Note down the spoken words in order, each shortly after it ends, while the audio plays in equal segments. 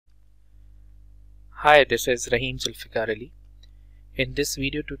Hi, this is Rahim Zulfikar Ali. In this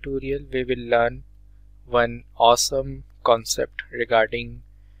video tutorial, we will learn one awesome concept regarding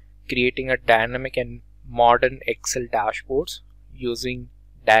creating a dynamic and modern Excel dashboards using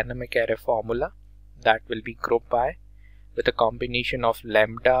dynamic array formula that will be GROUPBY with a combination of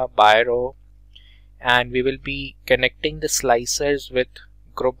LAMBDA, BYROW, and we will be connecting the slicers with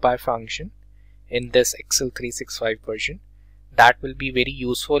GROUPBY function in this Excel 365 version. That will be very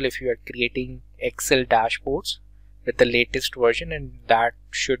useful if you are creating Excel dashboards with the latest version, and that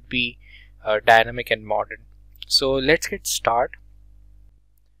should be dynamic and modern. So let's get started.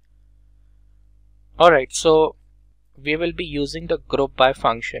 Alright, so we will be using the GROUPBY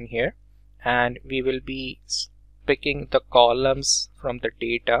function here, and we will be picking the columns from the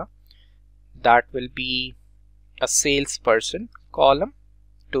data. That will be a salesperson column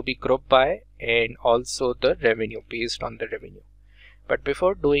to be grouped by, and also the revenue based on the revenue. But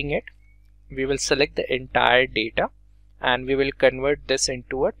before doing it, we will select the entire data and we will convert this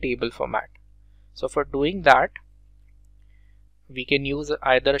into a table format. So for doing that, we can use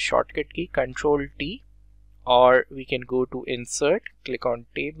either a shortcut key Control T, or we can go to Insert, click on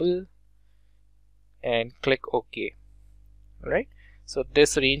Table and click OK. Alright, so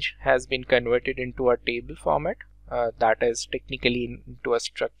this range has been converted into a table format. That is technically into a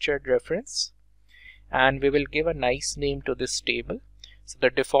structured reference, and we will give a nice name to this table. So the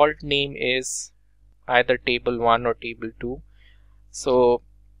default name is either table 1 or table 2, so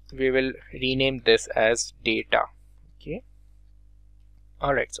we will rename this as data. Okay.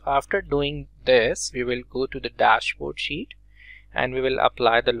 Alright, so after doing this, we will go to the dashboard sheet and we will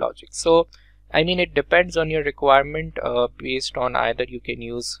apply the logic. So I mean, it depends on your requirement. Based on either you can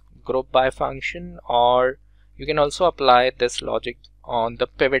use GROUPBY function, or you can also apply this logic on the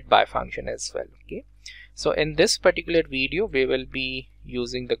PIVOTBY function as well. Okay, so in this particular video, we will be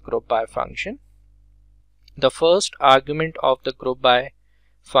using the GROUPBY function. The first argument of the GROUPBY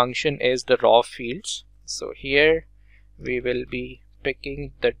function is the raw fields. So here we will be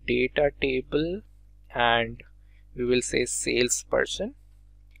picking the data table and we will say salesperson.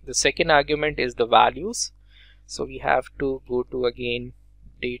 The second argument is the values. So we have to go to again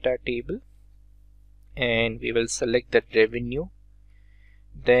data table and we will select the revenue.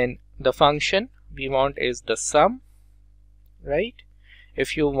 Then the function we want is the sum, right?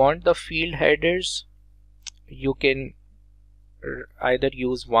 If you want the field headers, you can either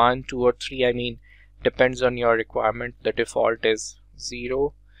use 1, 2 or 3. I mean, depends on your requirement. The default is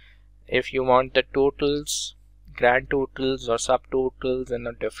 0. If you want the totals, grand totals or subtotals in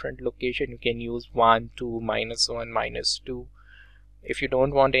a different location, you can use 1, 2, -1, -2. If you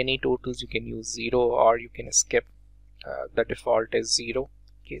don't want any totals, you can use 0, or you can skip. The default is 0.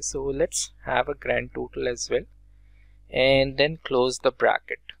 Okay, so let's have a grand total as well, and then close the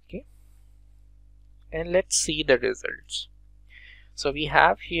bracket. Okay, and let's see the results. So we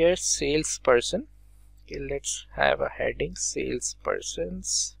have here salesperson. Okay, let's have a heading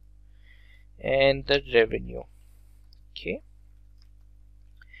salespersons and the revenue. Okay,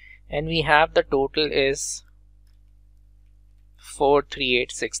 and we have the total is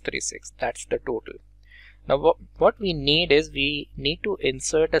 438,636. That's the total. Now what we need is we need to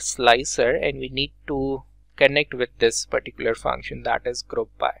insert a slicer and we need to connect with this particular function, that is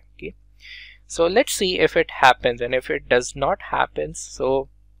GROUPBY. Okay, so let's see if it happens, and if it does not happen, so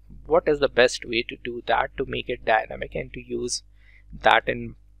what is the best way to do that to make it dynamic and to use that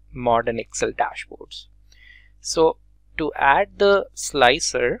in modern Excel dashboards. So to add the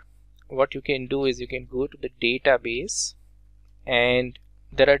slicer, what you can do is you can go to the database, and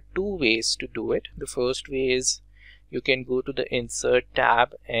there are two ways to do it. The first way is you can go to the Insert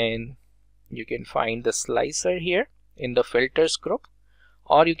tab and you can find the slicer here in the filters group,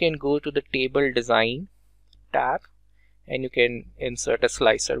 or you can go to the table design tab and you can insert a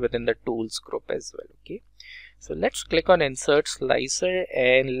slicer within the tools group as well. Okay, so let's click on Insert Slicer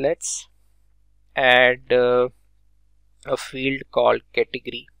and let's add a field called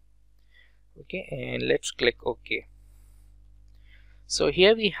category. Okay, and let's click OK. So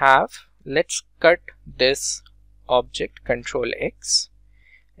here we have, let's cut this object, Control X,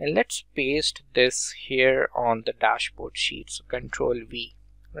 and let's paste this here on the dashboard sheet. So Control V,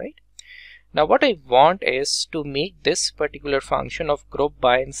 right? Now what I want is to make this particular function of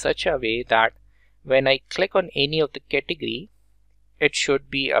GROUPBY in such a way that when I click on any of the category, it should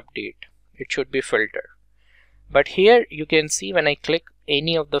be update, it should be filter. But here you can see when I click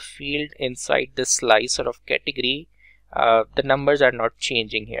any of the field inside the slicer of category, the numbers are not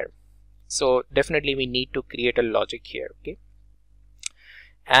changing here. So definitely we need to create a logic here. Okay,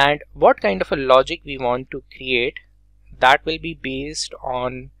 and what kind of a logic we want to create, that will be based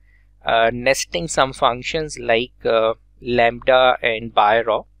on nesting some functions like LAMBDA and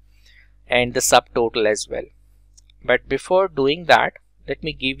BYROW and the subtotal as well. But before doing that, let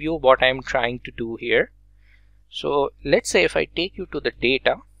me give you what I'm trying to do here. So let's say if I take you to the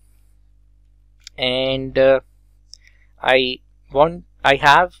data and I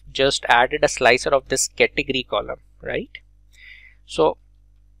have just added a slicer of this category column, right? So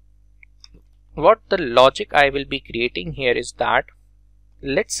what the logic I will be creating here is that,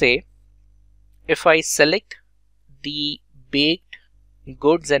 let's say if I select the baked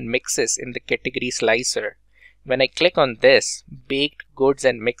goods and mixes in the category slicer, when I click on this baked goods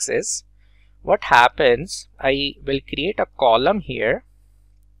and mixes, what happens, I will create a column here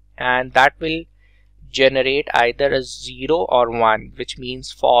and that will generate either a 0 or 1, which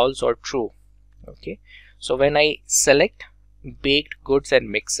means false or true. Okay, so when I select baked goods and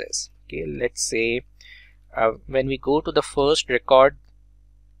mixes, okay, let's say when we go to the first record,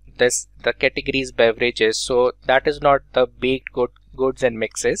 the category is beverages, so that is not the baked goods and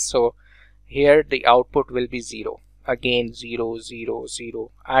mixes. So here the output will be 0, again 0 0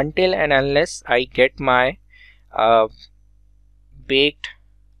 0 until and unless I get my baked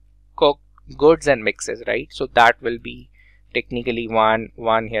cooked goods and mixes, right? So that will be technically 1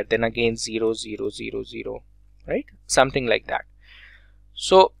 1 here, then again 0 0 0 0, right? Something like that.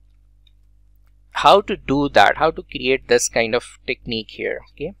 So how to do that, how to create this kind of technique here?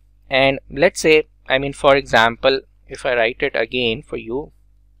 Okay, and let's say, I mean, for example, if I write it again for you,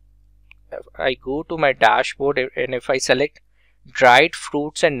 I go to my dashboard and if I select dried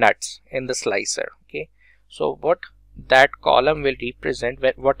fruits and nuts in the slicer, okay, so what that column will represent,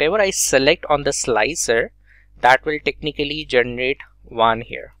 whatever I select on the slicer, that will technically generate 1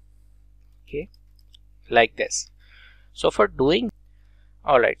 here, okay, like this. So for doing,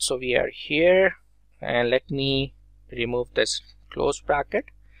 alright, so we are here and let me remove this close bracket.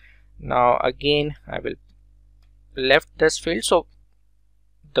 Now again I will left this field. So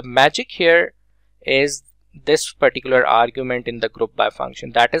the magic here is this particular argument in the group by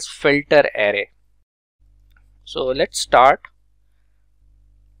function, that is filter array. So let's start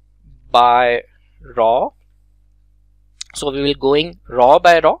by raw. So we will going raw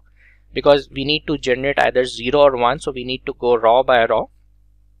by raw because we need to generate either 0 or 1, so we need to go raw by raw.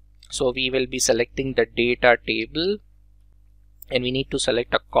 So we will be selecting the data table and we need to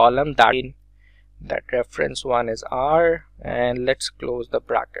select a column that in that reference one is R, and let's close the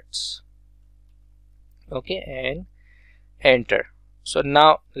brackets, okay, and enter. So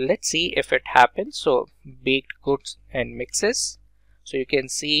now let's see if it happens. So baked goods and mixes, so you can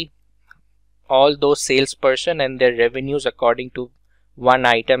see all those salesperson and their revenues according to one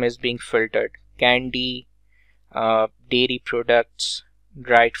item is being filtered: candy, dairy products,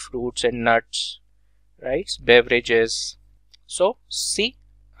 dried fruits and nuts, right, beverages. So see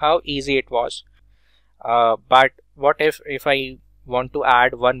how easy it was. But what if I want to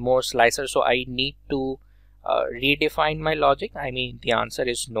add one more slicer? So I need to redefine my logic. I mean, the answer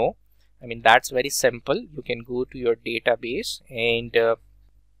is no. I mean, that's very simple. You can go to your database and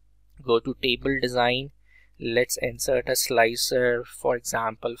go to table design. Let's insert a slicer, for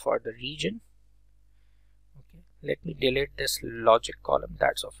example, for the region. Okay, let me delete this logic column,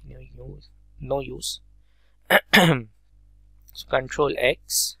 that's of no use. So Control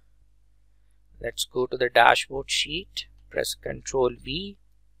X. Let's go to the dashboard sheet, press Control V,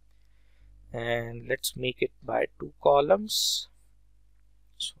 and let's make it by 2 columns.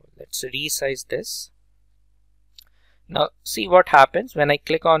 So let's resize this. Now see what happens when I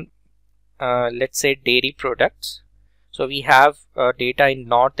click on let's say dairy products. So we have data in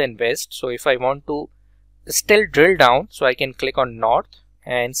north and west. So if I want to still drill down, so I can click on north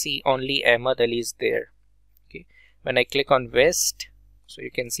and see only Ahmad Ali is there. Okay, when I click on west, so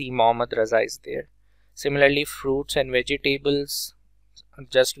you can see Mohammad Raza is there. Similarly, fruits and vegetables,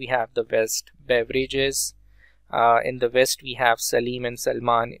 just we have the west. Beverages, in the west we have Salim and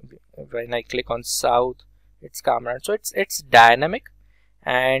Salman. When I click on south, it's Kamran. So it's dynamic.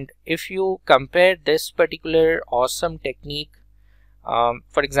 And if you compare this particular awesome technique,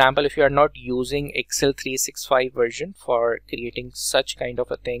 for example, if you are not using Excel 365 version for creating such kind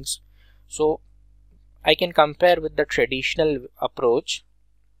of a things, so I can compare with the traditional approach.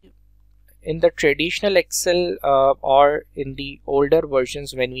 In the traditional Excel or in the older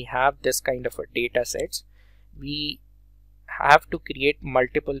versions, when we have this kind of a data sets, we have to create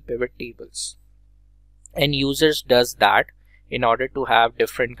multiple pivot tables, and users does that in order to have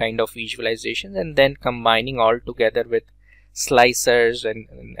different kind of visualizations, and then combining all together with slicers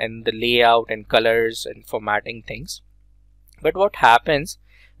and the layout and colors and formatting things. But what happens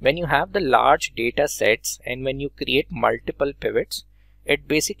when you have the large data sets and when you create multiple pivots, It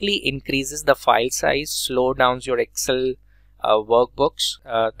basically increases the file size, slow down your Excel workbooks,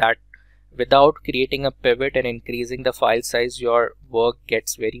 that without creating a pivot and increasing the file size, your work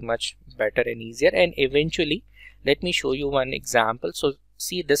gets very much better and easier. And eventually, let me show you one example. So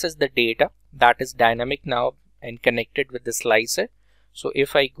see, this is the data that is dynamic now and connected with the slicer. So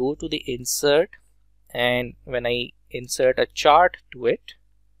if I go to the insert, and when I insert a chart to it,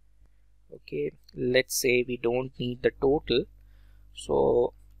 okay, let's say we don't need the total.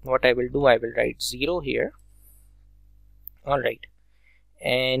 So what I will do, I will write 0 here. Alright,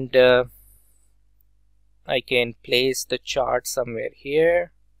 and I can place the chart somewhere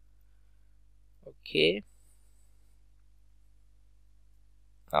here. Okay,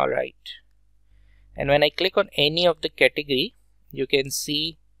 alright, and when I click on any of the category, you can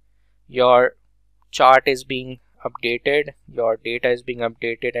see your chart is being updated, your data is being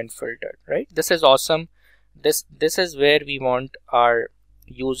updated and filtered, right? This is awesome. This is where we want our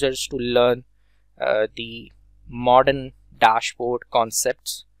users to learn the modern dashboard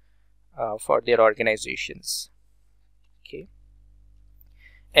concepts for their organizations. Okay.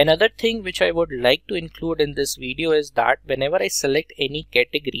 Another thing which I would like to include in this video is that whenever I select any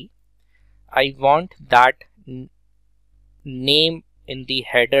category, I want that name in the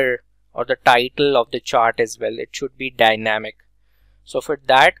header or the title of the chart as well. It should be dynamic. So for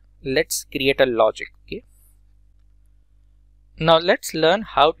that, let's create a logic. Okay. Now let's learn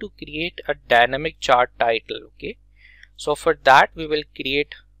how to create a dynamic chart title. Okay. So for that, we will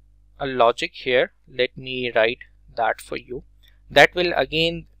create a logic here. Let me write that for you. That will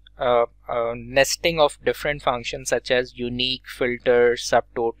again nesting of different functions such as unique, filter,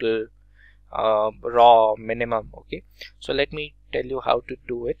 subtotal, raw, minimum. Okay, so let me tell you how to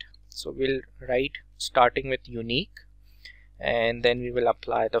do it. So we'll write starting with unique, and then we will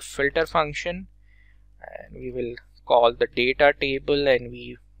apply the filter function, and we will call the data table, and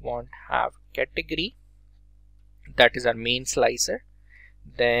we want to have category, that is our main slicer.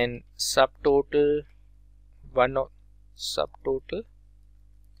 Then subtotal subtotal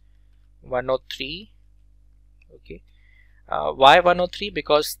 103. Okay, why 103?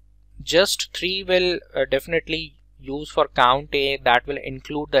 Because just 3 will definitely use for count A. That will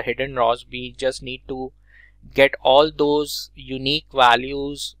include the hidden rows. We just need to get all those unique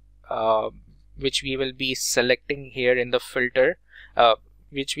values which we will be selecting here in the filter,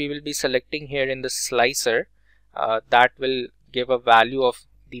 which we will be selecting here in the slicer. That will give a value of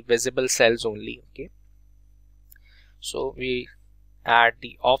the visible cells only. Okay, so we add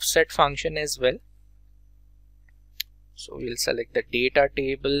the offset function as well. So we'll select the data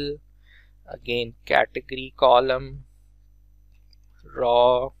table, again category column,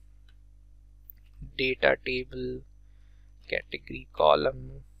 raw, data table, category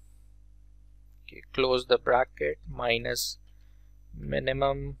column. Okay, close the bracket, minus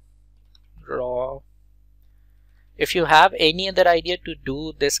minimum, raw. If you have any other idea to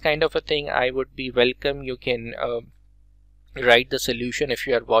do this kind of a thing, I would be welcome. You can write the solution if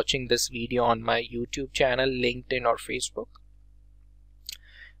you are watching this video on my YouTube channel, LinkedIn or Facebook.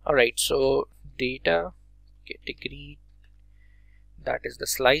 Alright, so data category, that is the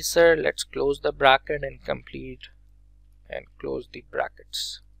slicer. Let's close the bracket and complete and close the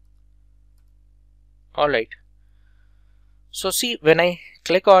brackets. Alright, so see, when I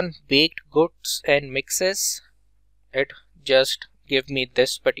click on baked goods and mixes, it just give me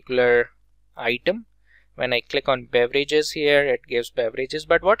this particular item. When I click on beverages here, it gives beverages.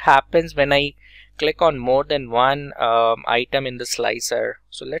 But what happens when I click on more than one item in the slicer?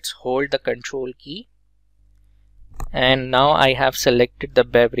 So let's hold the control key, and now I have selected the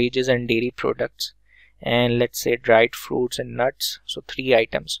beverages and dairy products, and let's say dried fruits and nuts. So 3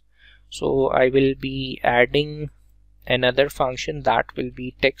 items. So I will be adding another function that will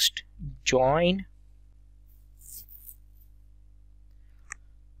be TEXTJOIN.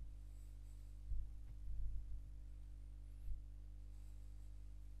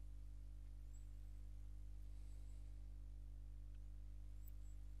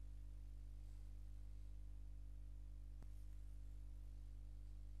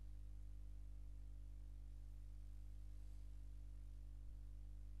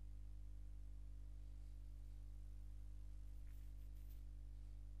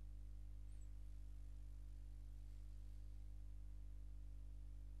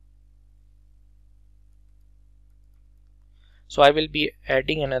 So I will be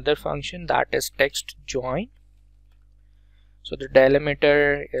adding another function, that is TEXTJOIN. So the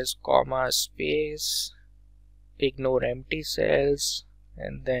delimiter is comma space, ignore empty cells,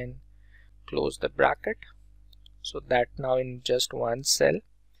 and then close the bracket. So that now in just one cell.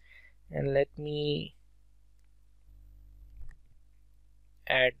 And let me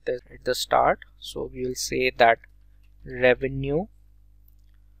at the start. So we will say that revenue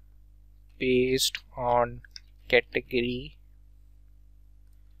based on category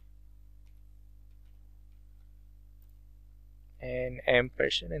and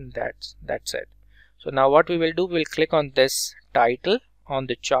ampersand, and that's it. So now what we will do, we'll click on this title on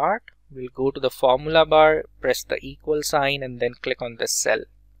the chart, we'll go to the formula bar, press the equal sign, and then click on this cell.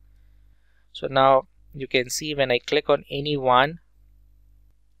 So now you can see when I click on any one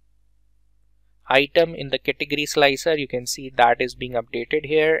item in the category slicer, you can see that is being updated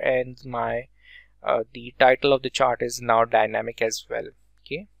here, and my the title of the chart is now dynamic as well.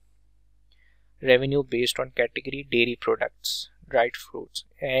 Okay, revenue based on category, dairy products, dried fruits,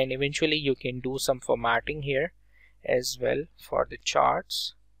 and eventually you can do some formatting here as well for the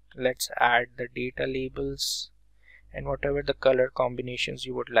charts. Let's add the data labels and whatever the color combinations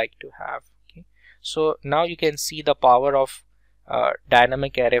you would like to have. Okay, so now you can see the power of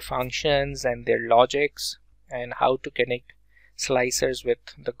dynamic array functions and their logics, and how to connect slicers with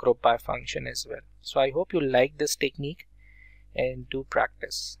the group by function as well. So I hope you like this technique, and do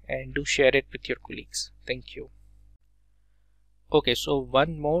practice and do share it with your colleagues. Thank you. Okay, so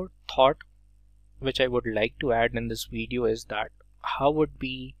one more thought which I would like to add in this video is that how would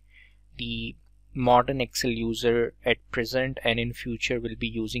be the modern Excel user at present and in future will be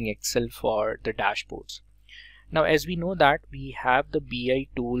using Excel for the dashboards. Now, as we know that we have the BI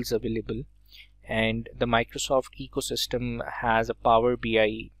tools available, and the Microsoft ecosystem has a Power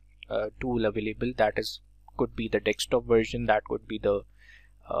BI tool available, that is could be the desktop version, that could be the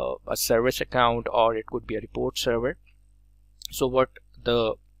a service account, or it could be a report server. So what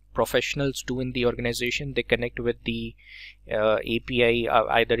the professionals do in the organization, they connect with the API,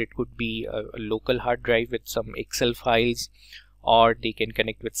 either it could be a local hard drive with some Excel files, or they can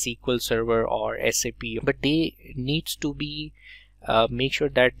connect with SQL Server or SAP, but they needs to be make sure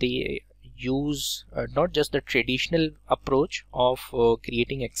that they use not just the traditional approach of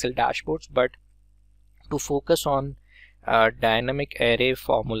creating Excel dashboards, but to focus on dynamic array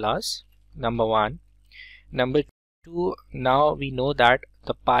formulas, number one. Number two, now we know that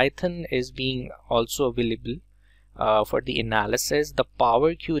the Python is being also available for the analysis. The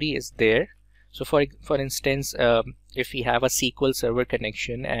Power Query is there. So for instance, if we have a SQL Server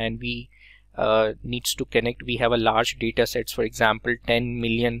connection and we needs to connect, we have a large data sets, for example 10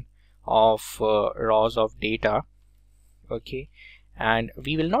 million of rows of data, okay, and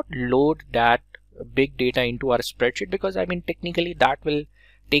we will not load that big data into our spreadsheet, because I mean technically that will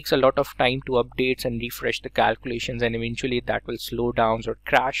takes a lot of time to update and refresh the calculations, and eventually that will slow down or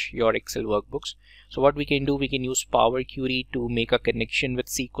crash your Excel workbooks. So what we can do, we can use Power Query to make a connection with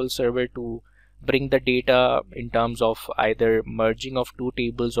SQL Server to bring the data in terms of either merging of two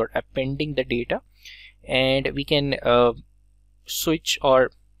tables or appending the data, and we can switch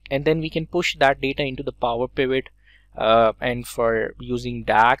and then we can push that data into the Power Pivot, and for using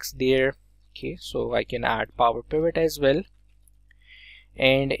DAX there. Okay, so I can add Power Pivot as well,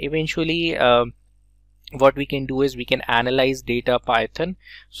 and eventually what we can do is we can analyze data Python.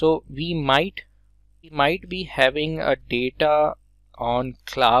 So we might be having a data on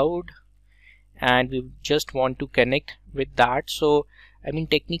cloud and we just want to connect with that. So I mean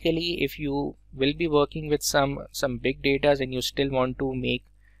technically if you will be working with some big data and you still want to make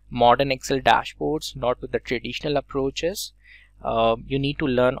modern Excel dashboards, not with the traditional approaches, you need to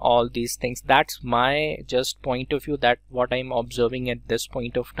learn all these things. That's my just point of view, that what I'm observing at this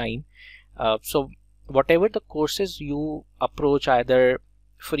point of time. So whatever the courses you approach, either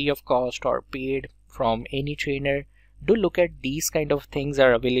free of cost or paid from any trainer, do look at these kind of things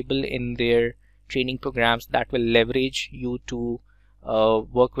are available in their training programs that will leverage you to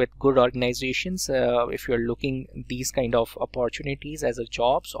work with good organizations if you're looking these kind of opportunities as a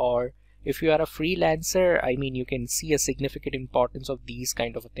jobs, or if you are a freelancer. I mean you can see a significant importance of these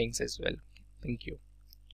kind of things as well. Thank you.